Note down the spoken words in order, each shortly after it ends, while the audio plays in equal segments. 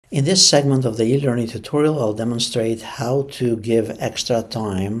In this segment of the e-learning tutorial, I'll demonstrate how to give extra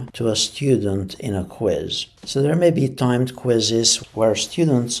time to a student in a quiz. So there may be timed quizzes where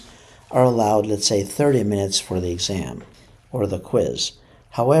students are allowed, let's say, 30 minutes for the exam or the quiz.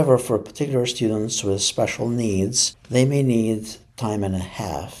 However, for particular students with special needs, they may need time and a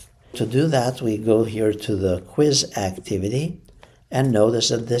half. To do that, we go here to the quiz activity and notice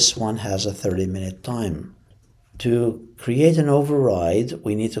that this one has a 30-minute time. To create an override,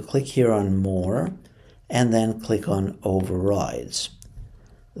 we need to click here on More and then click on Overrides.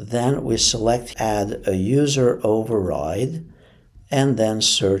 Then we select Add a User Override and then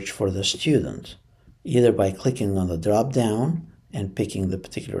search for the student, either by clicking on the drop-down and picking the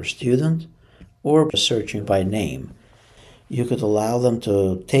particular student or searching by name. You could allow them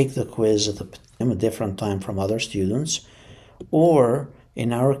to take the quiz at a different time from other students, or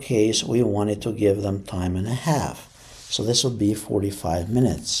in our case, we wanted to give them time and a half. So this would be 45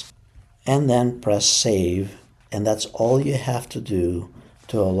 minutes. And then press Save, and that's all you have to do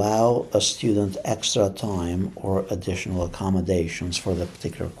to allow a student extra time or additional accommodations for the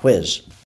particular quiz.